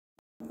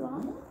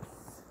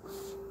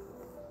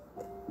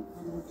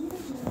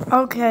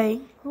Okay.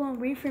 Hold on,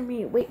 wait for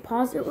me. Wait,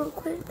 pause it real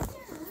quick.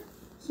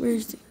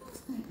 Where's it?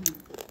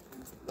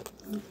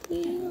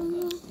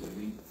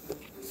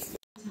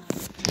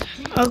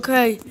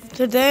 Okay,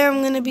 today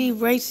I'm gonna be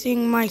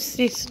racing my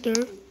sister.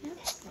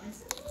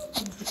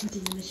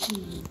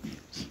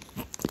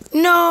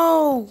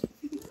 No!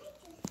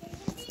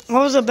 I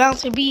was about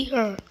to beat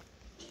her.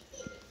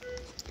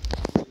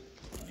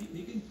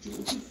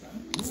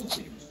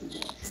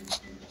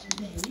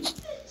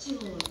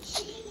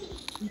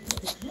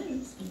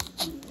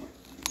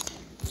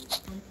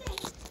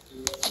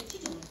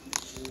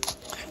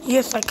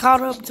 Yes, I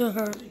caught up to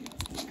her.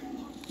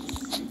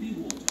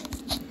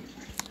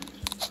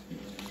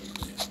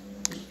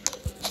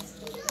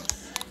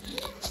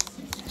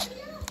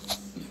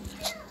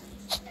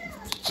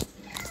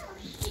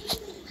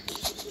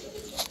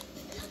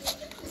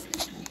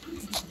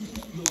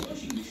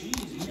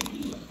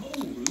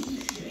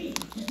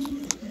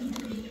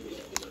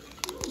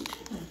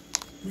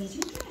 Where's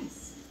your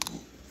dress?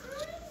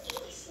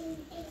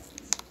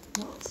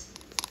 What?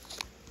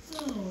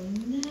 Oh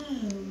no.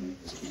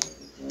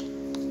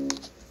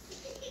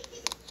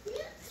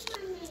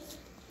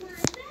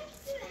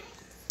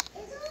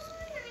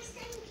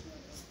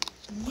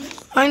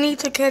 I need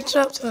to catch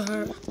up to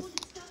her. Oh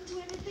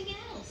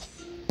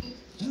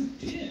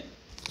dear,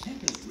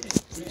 Peppa's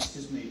red dress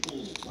has made all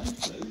the white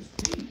clothes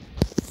pink.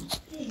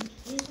 Pink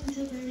isn't a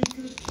very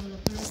good colour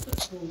for a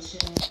football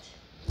shirt.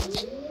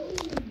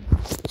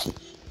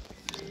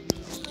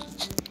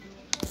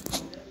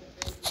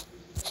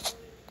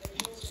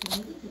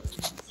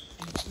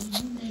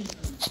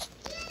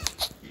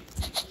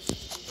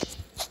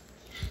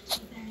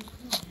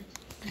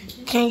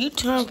 Can you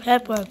turn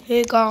Peppa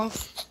Pig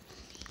off?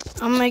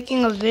 I'm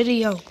making a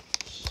video.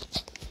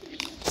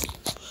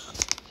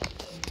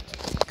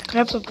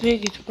 Peppa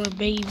Pig is for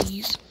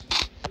babies.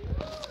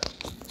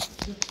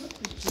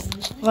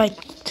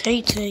 Like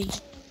Tay-Tay.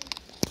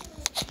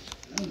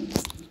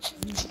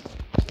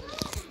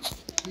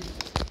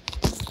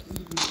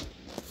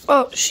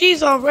 Oh,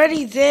 she's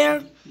already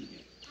there?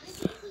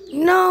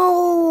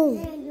 No!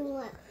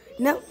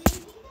 No.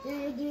 Do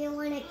you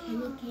want a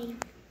candy cane?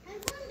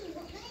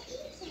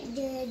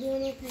 Do you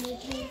want a candy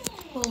cane?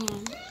 Hold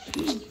on.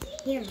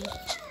 Here.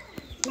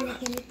 You want a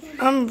candy cane?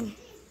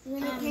 You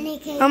want a candy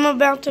cane? I'm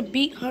about to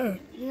beat her.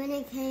 You want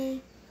a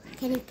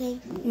candy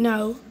cane?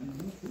 No.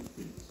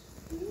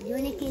 You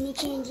want a candy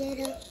cane,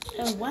 Jada?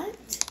 A what?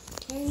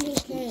 Candy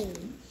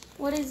cane.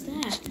 What is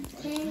that?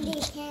 Candy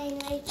cane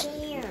right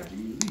there.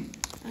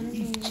 I don't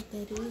know what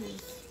that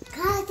is.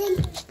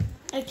 Cotton.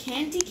 A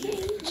candy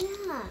cane?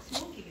 Yeah.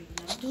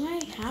 Do I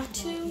have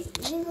to?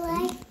 You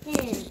like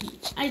them.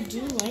 I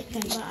do like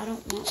them, but I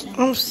don't want them.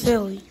 I'm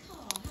silly.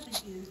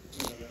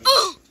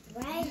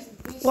 Why is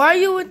this? Why are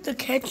you with the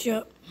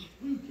ketchup?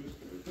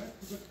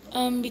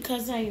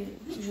 Because I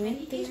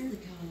went there.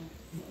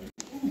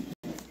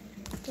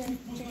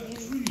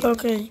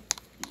 Okay.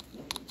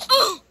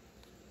 Oh,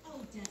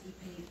 Daddy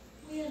Pig,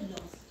 we're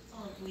lost,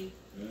 aren't we?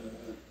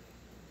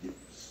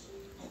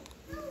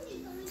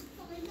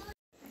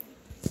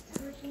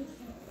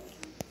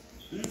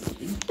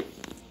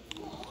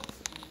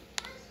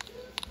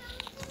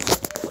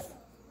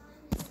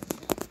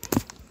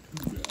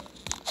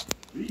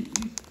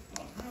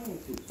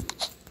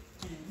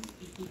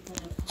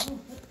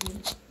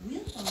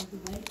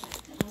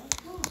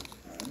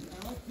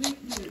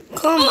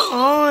 Come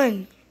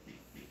on.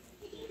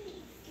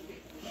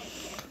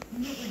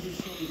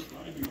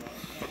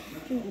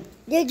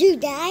 Did you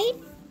die?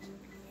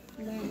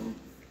 No.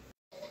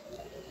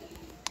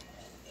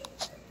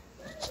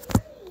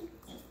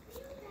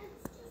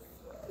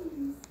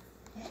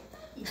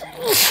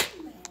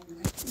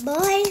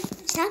 Boy,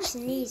 stop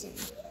sneezing.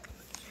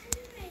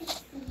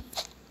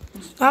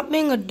 Stop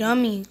being a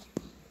dummy.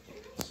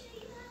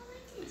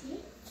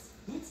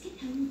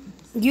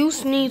 You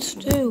sneeze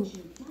too.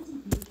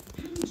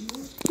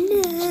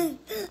 No.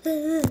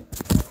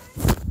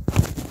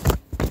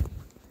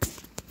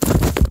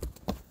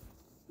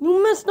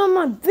 You messed up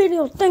my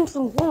video. Thanks a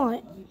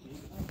lot.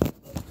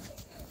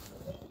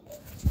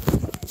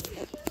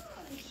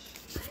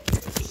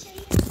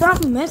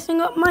 Stop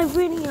messing up my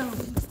video.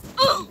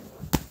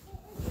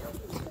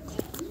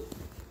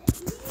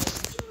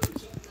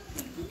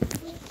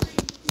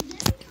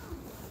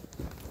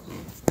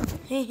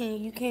 Hey,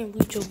 you can't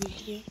reach over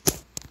here.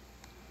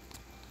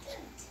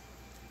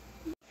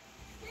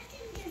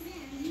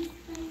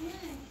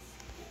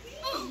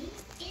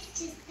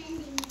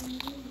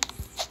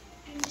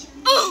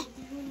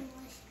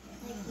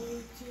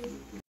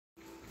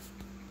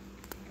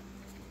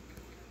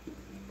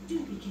 Do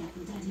be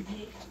careful, Daddy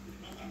Pig.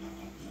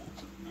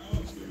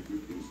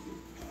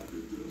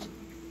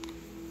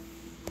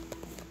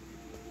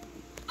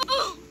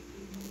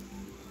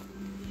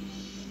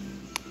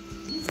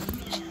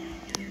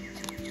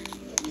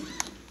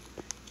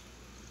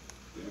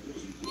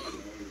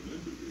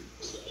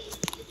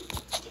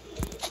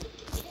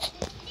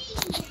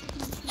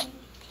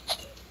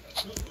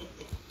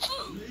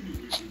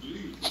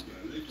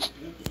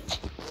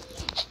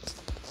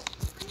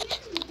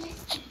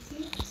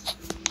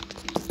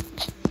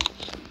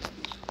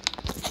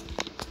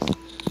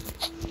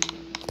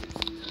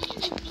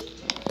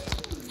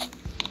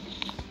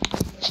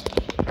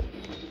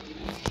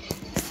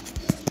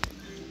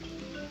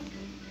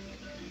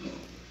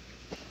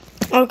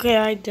 Okay,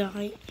 I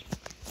died.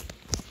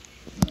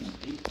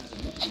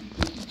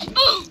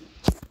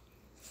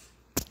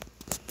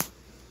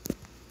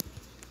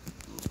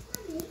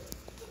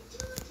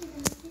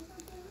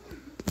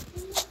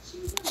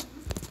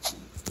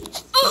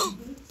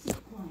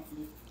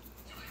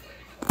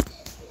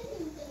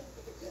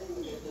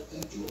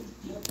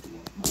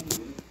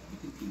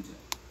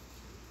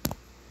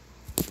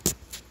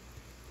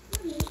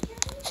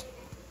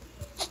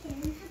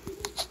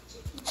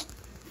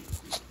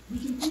 We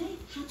can play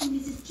Happy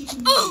Mrs.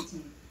 Chicken later,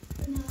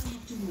 but now I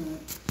have to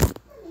work.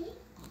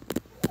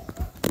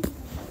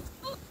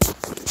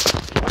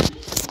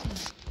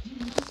 You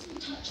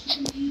mustn't touch the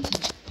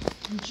computer.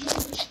 And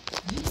George,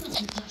 you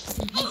mustn't touch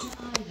the computer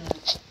either.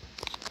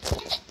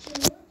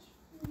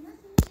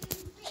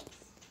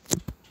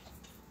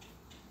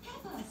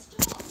 Peppa,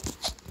 stop!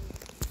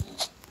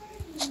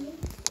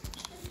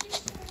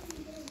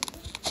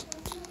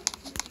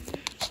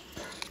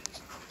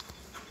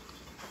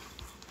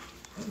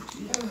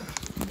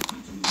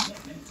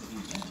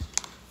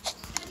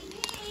 Daddy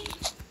Pig! Daddy Pig!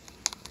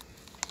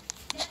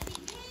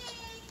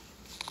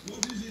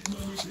 What is it,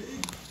 Mummy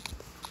Pig?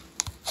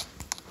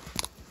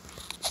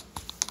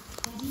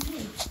 Daddy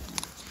Pig,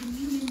 can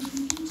you mend the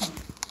computer?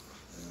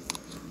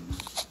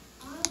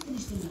 I'll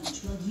finish the lunch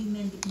while you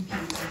mend the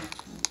computer.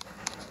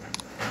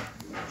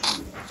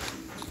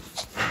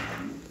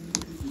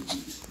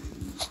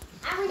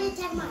 I'm gonna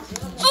take my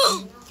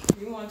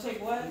You want to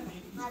take what?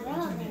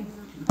 rubber.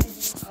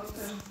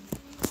 Okay.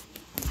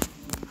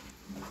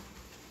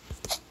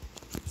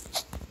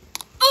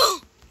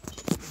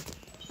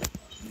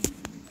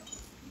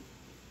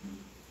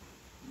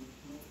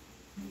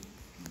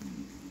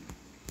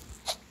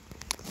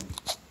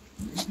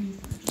 Maybe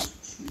if I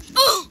just switch it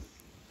on.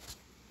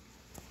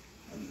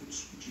 Let's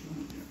switch it on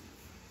again.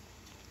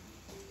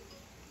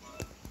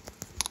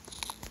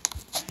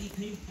 Daddy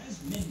Pig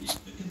has mended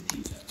the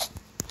computer.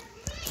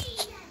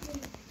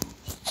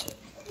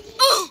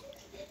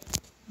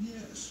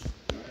 Yes,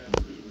 I am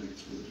a bit of an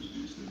expert at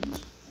these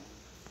things.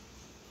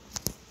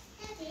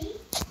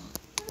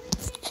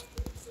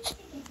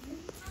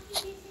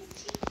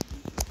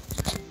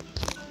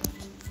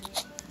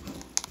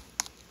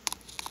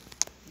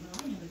 Well,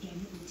 I know a game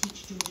that will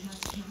teach George how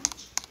to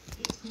catch.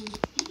 It's called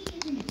Piggy in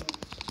the Middle.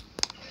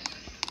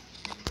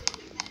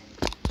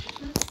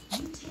 Peppa,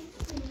 you take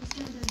the ball and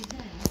stand over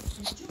there,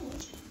 and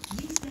George,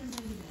 you stand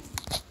over there.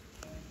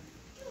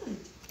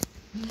 Good.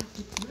 You have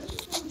to throw the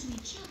ball to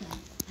each other,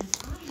 and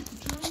I have to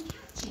try and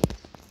catch it.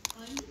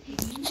 I'm the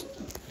piggy in the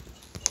middle.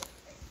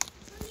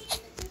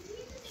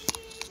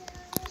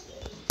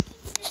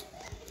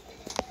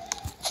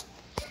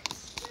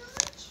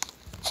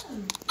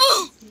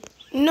 Oh,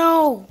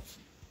 No.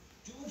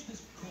 George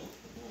has caught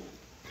the ball.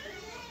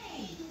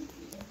 hooray!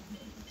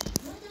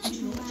 Well done,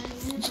 George.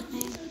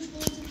 Those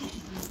balls are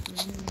Peppa.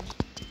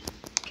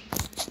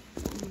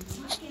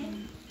 Try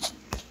again.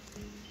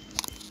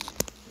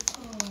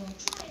 Oh,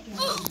 try again.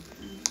 George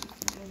cannot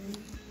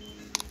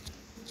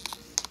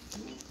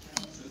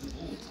throw the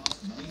ball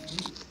past Mummy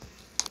Pig.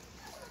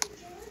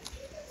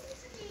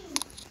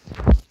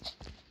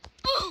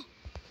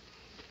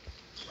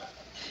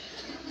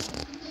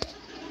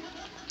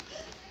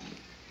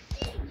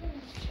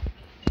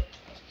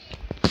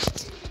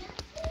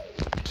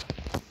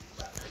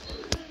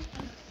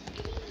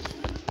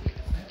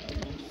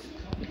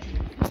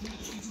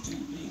 She's too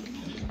big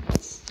and it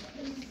gets stuck.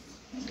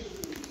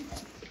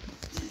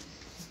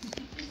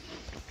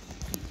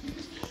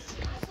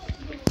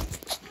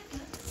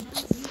 Now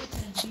it's your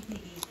turn to be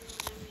piggy.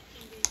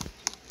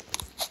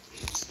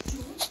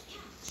 George,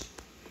 catch.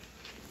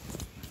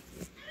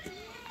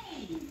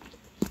 Hooray!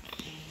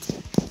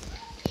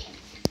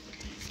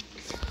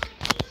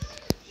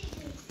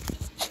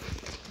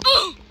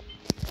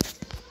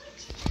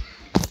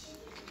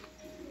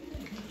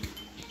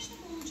 Catch the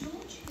ball,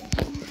 George. George,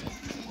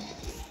 catch.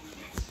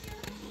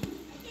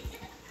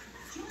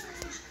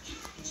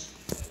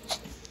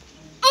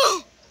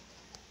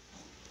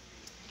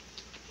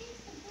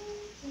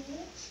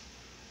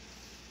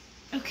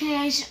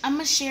 Okay, I'm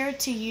gonna share it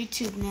to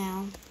YouTube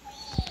now.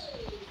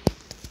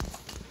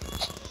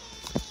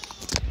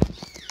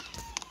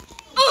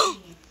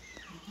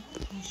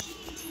 You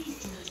shouldn't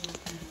tease George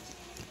like that.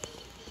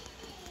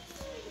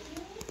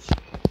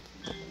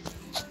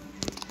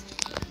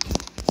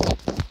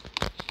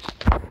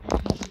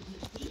 We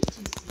can put these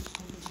two seats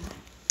on the back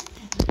for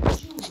Peppa and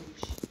George.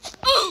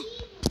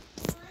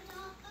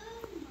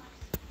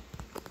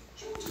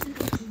 George is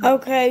a good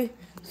Okay.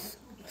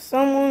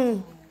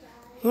 Someone,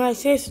 my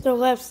sister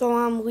left, so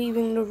I'm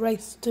leaving the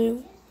race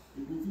too.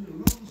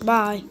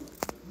 Bye.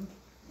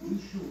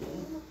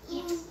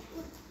 Yes,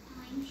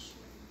 I'm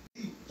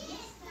sure.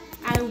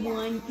 I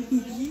won.